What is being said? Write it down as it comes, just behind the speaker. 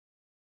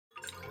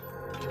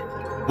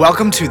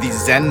Welcome to the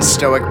Zen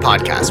Stoic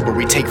podcast, where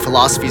we take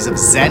philosophies of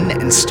Zen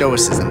and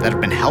Stoicism that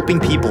have been helping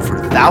people for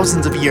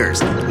thousands of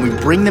years, and we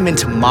bring them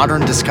into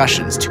modern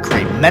discussions to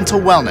create mental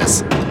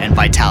wellness and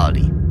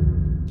vitality.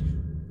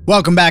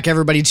 Welcome back,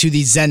 everybody, to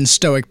the Zen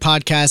Stoic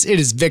podcast. It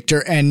is Victor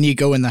and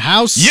Nico in the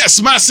house.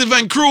 Yes, Massive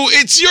and crew,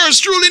 it's yours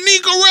truly,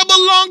 Nico Reb,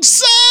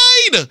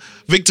 alongside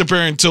Victor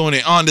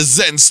Perantoni on the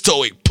Zen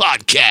Stoic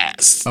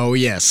podcast. Oh,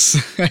 yes.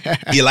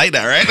 You like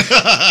that,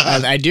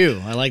 right? I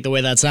do. I like the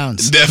way that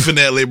sounds.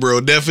 Definitely,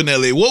 bro.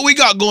 Definitely. What we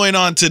got going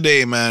on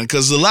today, man?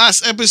 Because the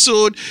last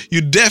episode,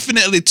 you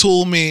definitely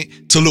told me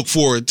to look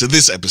forward to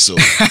this episode.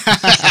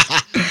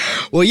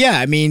 Well, yeah.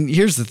 I mean,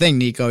 here's the thing,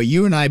 Nico.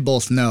 You and I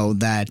both know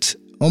that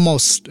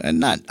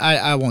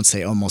I won't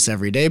say almost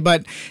every day,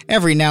 but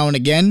every now and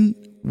again,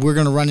 we're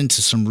going to run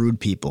into some rude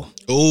people.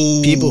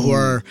 Oh. People who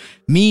are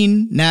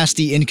mean,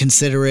 nasty,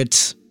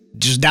 inconsiderate,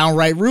 just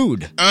downright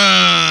rude.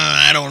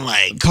 I don't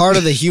like. Part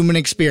of the human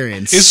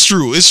experience. It's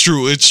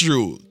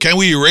true. Can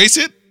we erase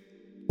it?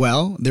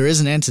 Well, there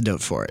is an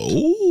antidote for it.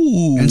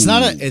 Oh. And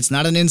it's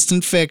not an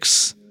instant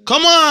fix.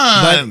 Come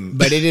on.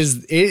 But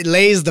it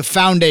lays the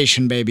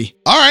foundation, baby.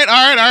 All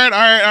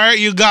right.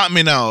 You got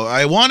me now.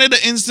 I wanted an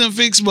instant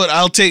fix, but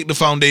I'll take the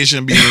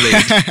foundation being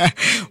laid.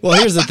 Well,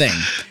 here's the thing.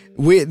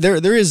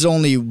 There is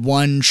only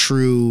one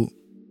true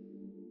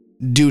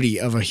duty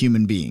of a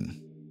human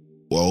being.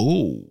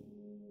 Whoa.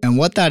 And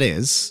what that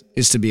is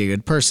to be a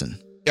good person.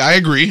 I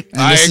agree.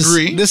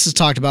 This is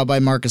talked about by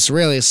Marcus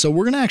Aurelius, so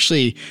we're going to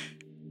actually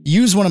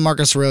use one of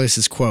Marcus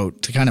Aurelius'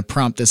 quote to kind of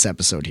prompt this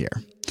episode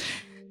here.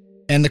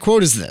 And the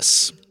quote is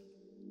this: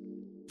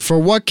 "For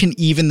what can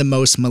even the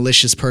most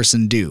malicious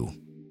person do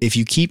if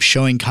you keep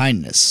showing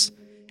kindness,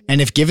 and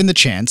if given the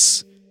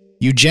chance,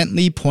 you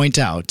gently point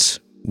out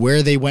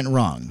where they went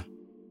wrong,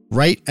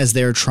 right as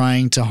they're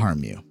trying to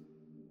harm you?"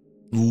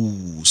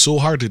 Ooh, so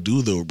hard to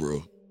do though,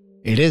 bro.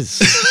 It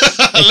is.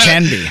 It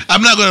can be.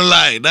 I'm not gonna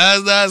lie.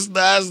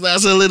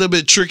 That's a little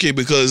bit tricky,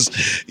 because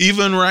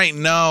even right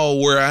now,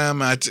 where I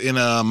am in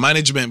a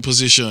management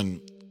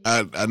position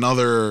at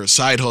another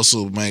side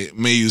hustle,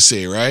 may you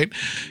say, right?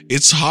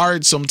 It's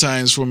hard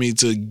sometimes for me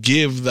to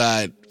give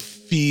that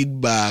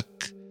feedback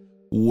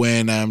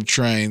when I'm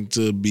trying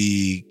to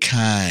be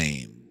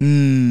kind.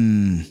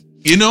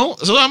 You know,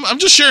 so I'm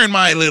just sharing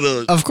my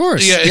little. Of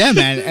course, yeah,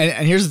 man.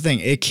 And here's the thing: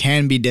 it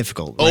can be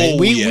difficult. Right?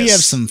 We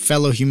have some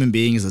fellow human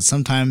beings that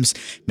sometimes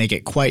make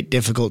it quite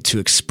difficult to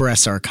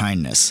express our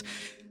kindness.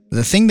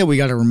 The thing that we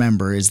got to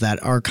remember is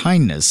that our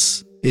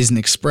kindness is an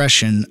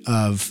expression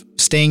of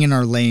staying in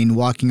our lane,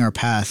 walking our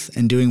path,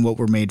 and doing what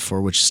we're made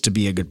for, which is to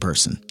be a good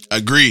person.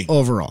 Agree.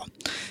 Overall.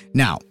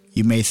 Now,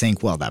 you may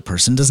think, well, that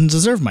person doesn't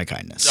deserve my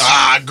kindness.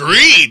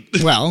 Agreed.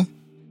 Well,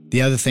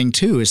 the other thing,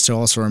 too, is to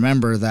also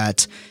remember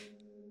that,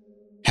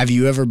 have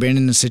you ever been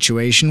in a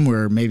situation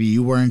where maybe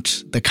you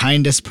weren't the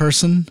kindest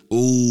person?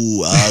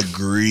 Ooh,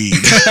 agreed.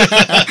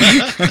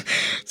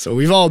 So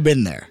we've all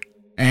been there.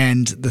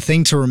 And the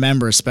thing to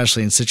remember,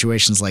 especially in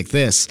situations like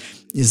this,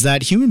 is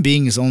that human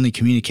beings only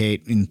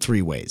communicate in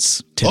three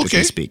ways,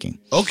 typically speaking.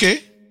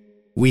 Okay.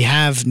 We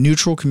have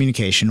neutral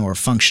communication, or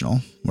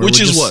functional. Which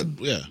is what?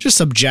 Yeah. Just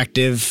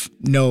subjective,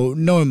 no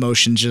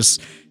emotion,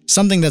 just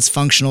something that's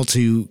functional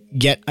to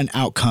get an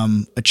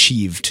outcome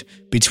achieved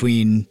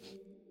between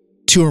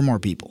two or more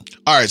people.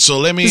 All right,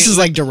 so This is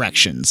like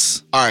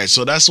directions. All right,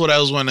 so that's what I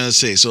was going to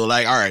say. So all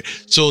right.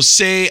 So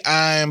say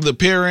I'm the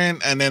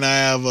parent and then I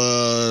have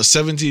a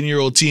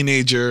 17-year-old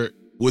teenager.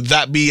 Would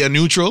that be a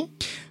neutral?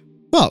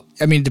 Well,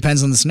 I mean, it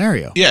depends on the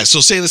scenario. Yeah, so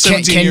say the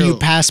 17-year-old. Can you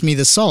pass me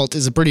the salt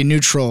is a pretty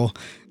neutral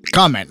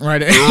comment,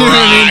 right? Right. You know what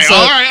I mean?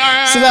 All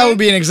right. So that would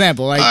be an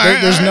example. Like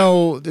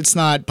it's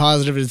not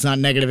positive, it's not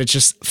negative, it's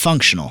just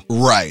functional.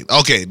 Right.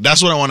 Okay,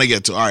 that's what I want to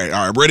get to. All right.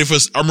 I'm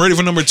ready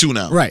for number 2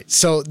 now. Right.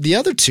 So the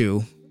other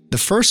two, the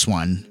first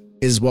one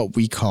is what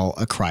we call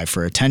a cry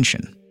for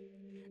attention.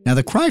 Now,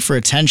 the cry for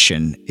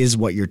attention is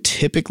what you're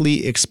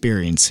typically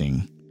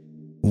experiencing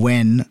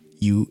when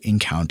you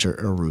encounter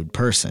a rude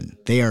person.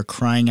 They are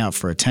crying out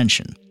for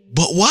attention.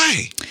 But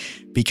why?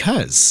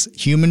 Because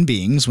human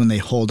beings, when they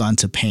hold on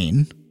to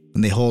pain,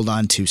 when they hold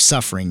on to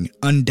suffering,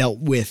 undealt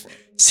with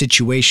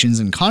situations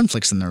and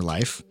conflicts in their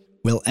life,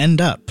 will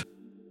end up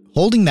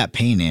holding that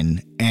pain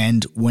in,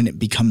 and when it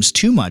becomes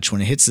too much,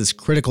 when it hits this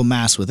critical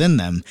mass within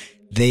them,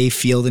 they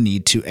feel the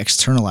need to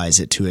externalize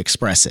it, to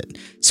express it.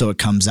 So it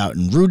comes out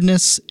in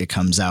rudeness, it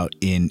comes out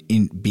in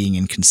being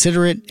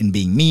inconsiderate, in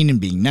being mean,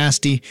 and being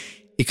nasty.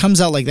 It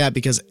comes out like that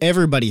because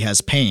everybody has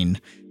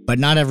pain, but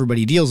not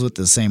everybody deals with it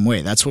the same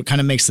way. That's what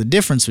kind of makes the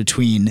difference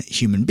between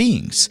human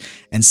beings.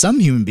 And some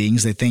human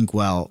beings, they think,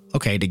 well,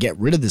 okay, to get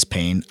rid of this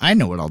pain, I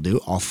know what I'll do.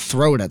 I'll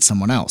throw it at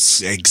someone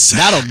else. Exactly.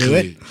 That'll do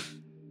it.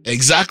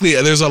 Exactly.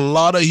 There's a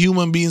lot of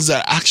human beings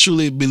that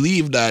actually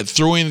believe that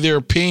throwing their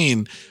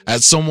pain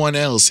at someone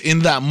else in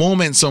that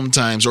moment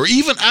sometimes, or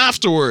even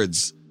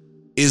afterwards,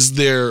 is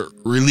their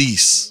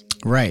release.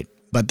 Right.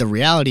 But the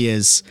reality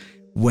is,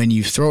 when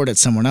you throw it at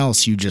someone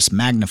else, you just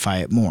magnify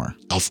it more.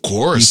 Of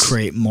course. You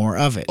create more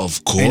of it.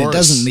 Of course. And it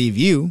doesn't leave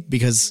you,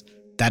 because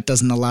that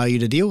doesn't allow you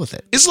to deal with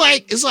it. It's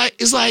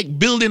like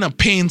building a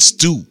pain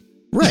stew.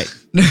 Right.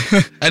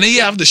 And then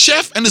you have the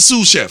chef and the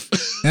sous chef.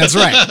 That's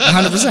right.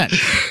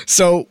 100%.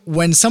 So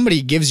when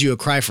somebody gives you a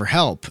cry for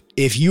help,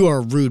 if you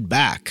are rude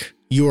back,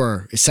 you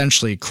are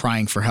essentially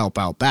crying for help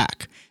out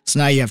back. So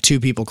now you have two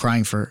people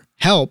crying for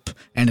help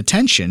and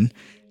attention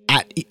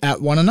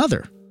at one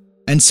another.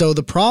 And so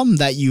the problem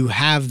that you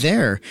have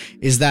there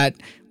is that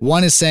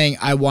one is saying,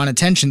 I want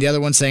attention. The other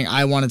one's saying,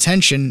 I want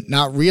attention,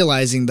 not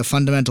realizing the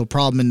fundamental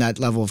problem in that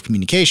level of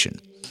communication.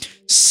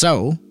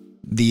 So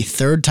the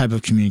third type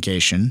of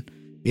communication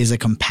is a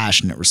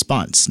compassionate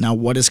response. Now,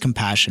 what does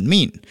compassion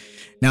mean?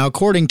 Now,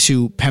 according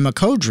to Pema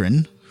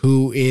Chodron,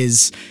 who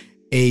is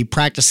a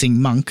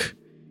practicing monk,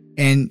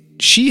 and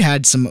she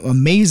had some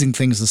amazing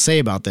things to say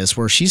about this,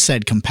 where she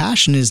said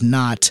compassion is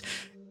not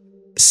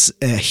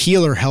a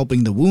healer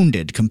helping the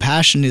wounded.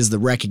 Compassion is the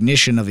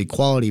recognition of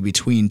equality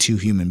between two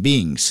human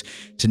beings,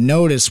 to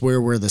notice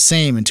where we're the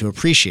same and to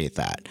appreciate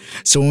that.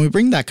 So when we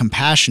bring that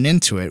compassion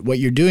into it, what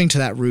you're doing to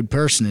that rude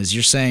person is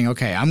you're saying,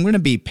 okay, I'm going to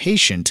be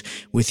patient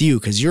with you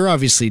because you're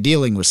obviously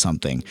dealing with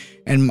something,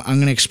 and I'm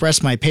going to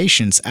express my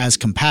patience as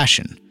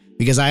compassion.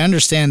 Because I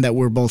understand that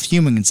we're both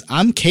humans.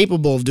 I'm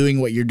capable of doing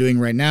what you're doing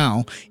right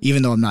now,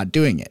 even though I'm not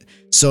doing it.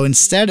 So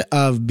instead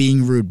of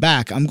being rude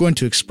back, I'm going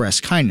to express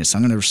kindness.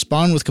 I'm going to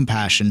respond with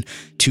compassion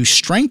to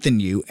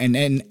strengthen you. And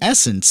in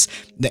essence,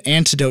 the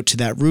antidote to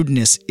that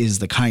rudeness is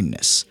the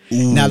kindness.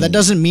 Ooh. Now, that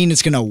doesn't mean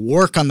it's going to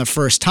work on the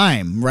first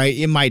time, right?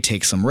 It might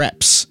take some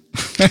reps.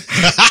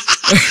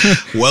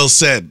 Well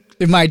said.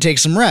 It might take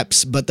some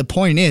reps, but the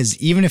point is,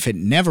 even if it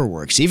never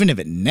works, even if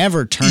it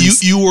never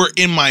turns... You were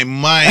in my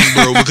mind,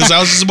 bro, because I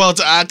was just about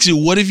to ask you,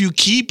 what if you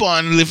keep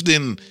on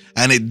lifting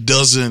and it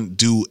doesn't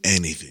do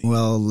anything?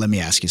 Well, let me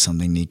ask you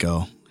something,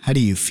 Nico. How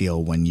do you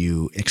feel when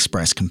you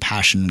express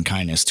compassion and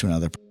kindness to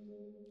another person?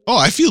 Oh,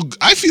 I feel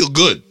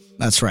good.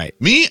 That's right.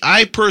 Me,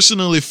 I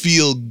personally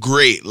feel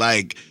great.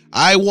 Like,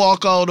 I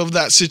walk out of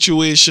that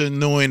situation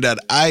knowing that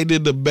I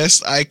did the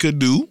best I could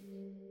do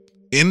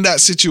in that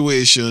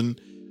situation,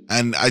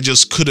 and I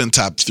just couldn't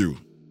tap through.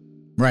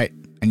 Right.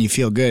 And you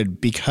feel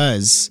good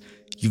because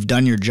you've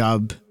done your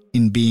job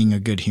in being a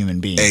good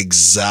human being.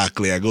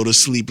 Exactly. I go to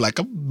sleep like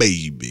a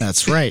baby.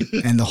 That's right.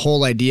 And the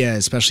whole idea,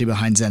 especially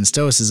behind Zen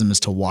Stoicism,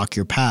 is to walk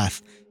your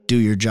path, do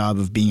your job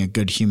of being a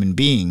good human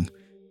being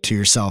to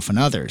yourself and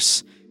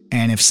others.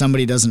 And if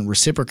somebody doesn't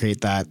reciprocate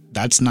that,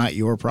 that's not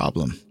your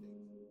problem.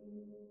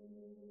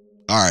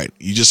 All right.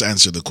 You just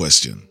answered the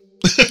question.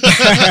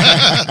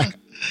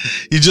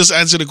 You just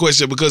answered the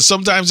question, because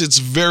sometimes it's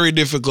very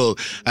difficult,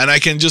 and I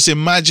can just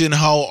imagine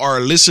how our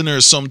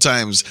listeners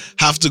sometimes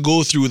have to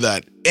go through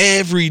that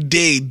every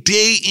day,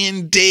 day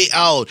in, day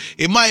out.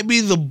 It might be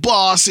the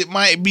boss, it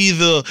might be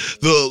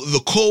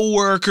the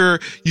co-worker.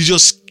 You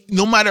just,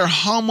 no matter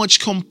how much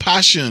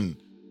compassion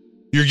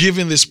you're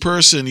giving this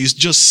person, you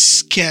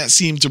just can't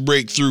seem to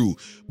break through.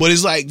 But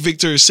it's like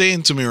Victor is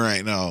saying to me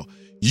right now,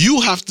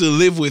 you have to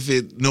live with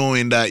it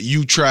knowing that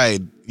you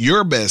tried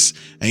your best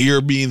and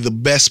you're being the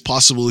best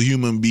possible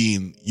human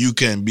being you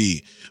can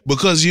be.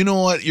 Because you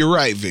know what? You're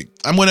right, Vic.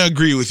 I'm going to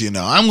agree with you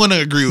now.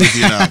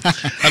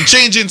 I'm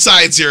changing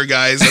sides here,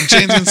 guys. I'm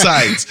changing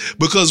sides.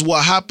 Because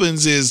what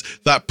happens is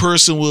that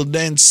person will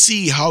then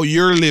see how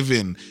you're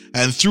living,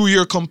 and through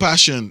your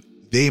compassion,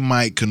 they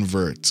might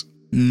convert.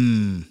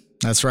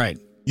 That's right.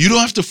 You don't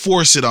have to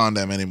force it on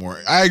them anymore.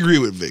 I agree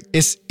with Vic.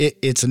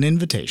 It's an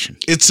invitation.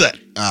 It's a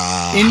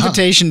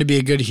invitation to be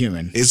a good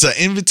human. It's an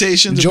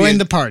invitation to join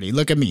the party.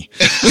 Look at me.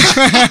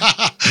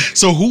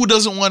 So who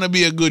doesn't want to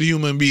be a good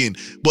human being?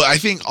 But I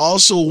think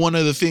also one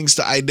of the things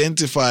to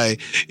identify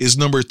is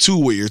number 2,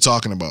 what you're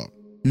talking about.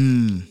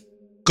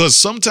 Because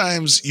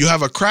sometimes you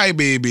have a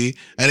crybaby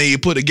and then you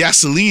put a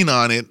gasoline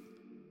on it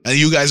and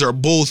you guys are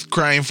both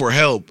crying for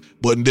help,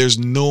 but there's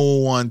no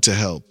one to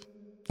help.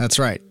 That's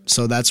right.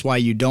 So that's why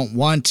you don't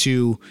want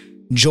to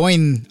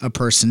join a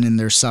person in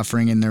their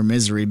suffering and their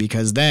misery,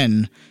 because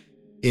then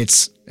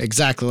it's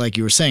exactly like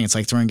you were saying. It's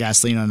like throwing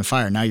gasoline on the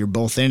fire. Now you're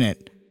both in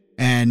it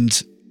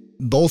and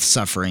both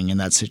suffering in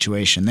that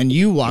situation. Then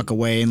you walk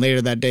away, and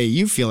later that day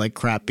you feel like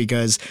crap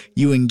because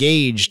you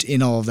engaged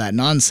in all of that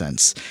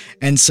nonsense.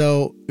 And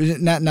so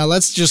now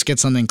let's just get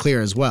something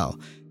clear as well.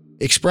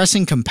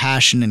 Expressing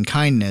compassion and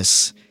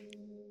kindness,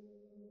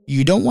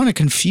 you don't want to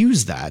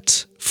confuse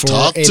that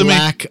for a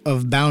lack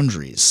of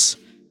boundaries.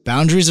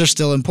 Boundaries are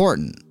still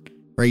important,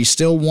 right? You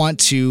still want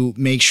to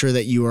make sure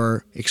that you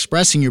are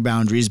expressing your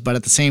boundaries, but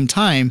at the same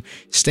time,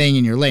 staying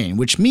in your lane,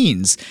 which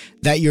means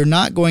that you're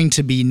not going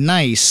to be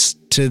nice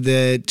to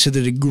the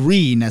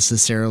degree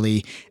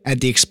necessarily at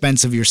the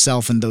expense of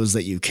yourself and those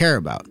that you care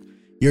about.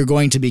 You're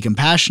going to be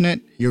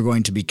compassionate, you're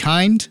going to be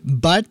kind,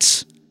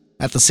 but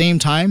at the same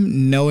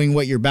time, knowing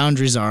what your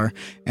boundaries are,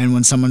 and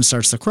when someone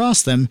starts to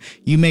cross them,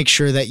 you make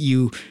sure that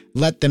you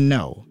let them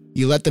know.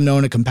 You let them know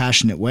in a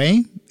compassionate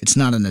way. It's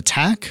not an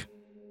attack,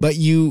 but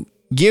you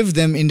give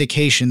them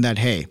indication that,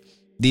 hey,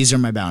 these are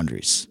my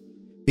boundaries.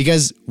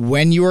 Because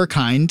when you are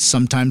kind,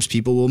 sometimes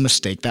people will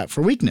mistake that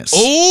for weakness.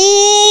 Okay.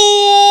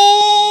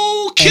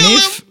 Kill him.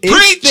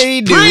 If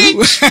they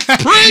do,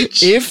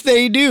 Preach. if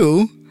they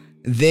do,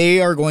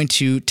 they are going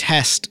to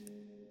test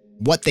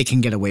what they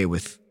can get away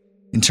with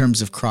in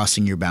terms of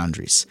crossing your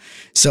boundaries.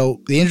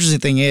 So the interesting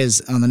thing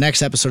is, on the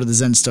next episode of the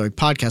Zen Stoic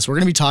podcast, we're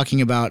going to be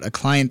talking about a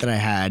client that I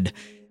had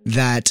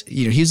that,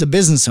 he was a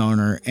business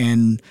owner,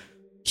 and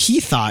he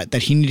thought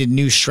that he needed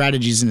new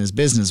strategies in his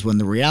business, when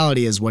the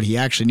reality is what he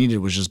actually needed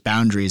was just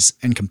boundaries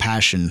and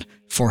compassion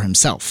for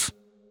himself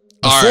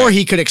before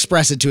he could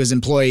express it to his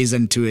employees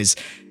and to his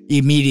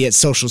immediate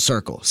social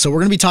circle. So we're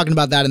going to be talking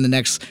about that in the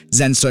next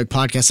Zen Stoic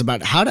podcast,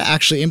 about how to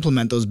actually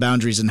implement those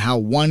boundaries and how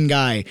one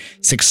guy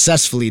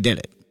successfully did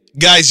it.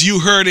 Guys, you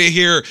heard it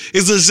here.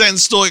 It's a Zen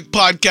Stoic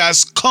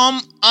podcast.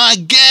 Come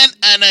again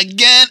and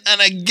again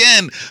and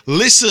again.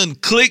 Listen,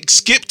 click,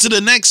 skip to the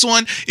next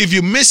one. If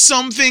you missed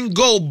something,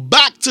 go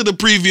back to the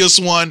previous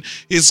one.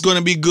 It's going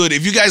to be good.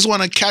 If you guys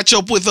want to catch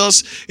up with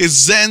us, it's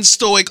Zen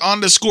Stoic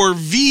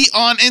 _V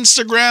on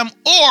Instagram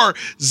or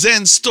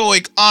Zen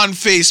Stoic on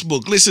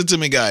Facebook. Listen to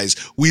me, guys.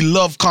 We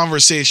love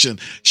conversation.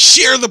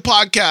 Share the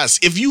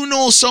podcast. If you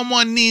know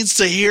someone needs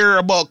to hear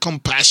about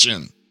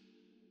compassion,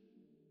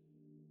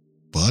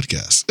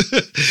 podcast.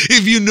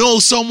 If you know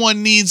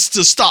someone needs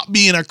to stop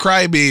being a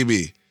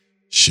crybaby,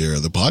 share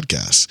the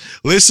podcast.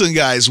 Listen,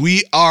 guys,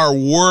 we are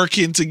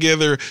working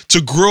together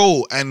to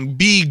grow and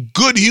be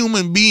good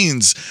human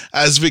beings,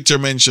 as Victor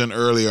mentioned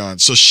earlier on.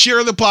 So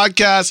share the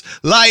podcast,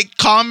 like,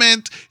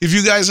 comment. If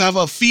you guys have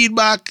a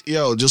feedback,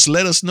 just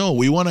let us know.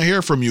 We want to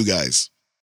hear from you guys.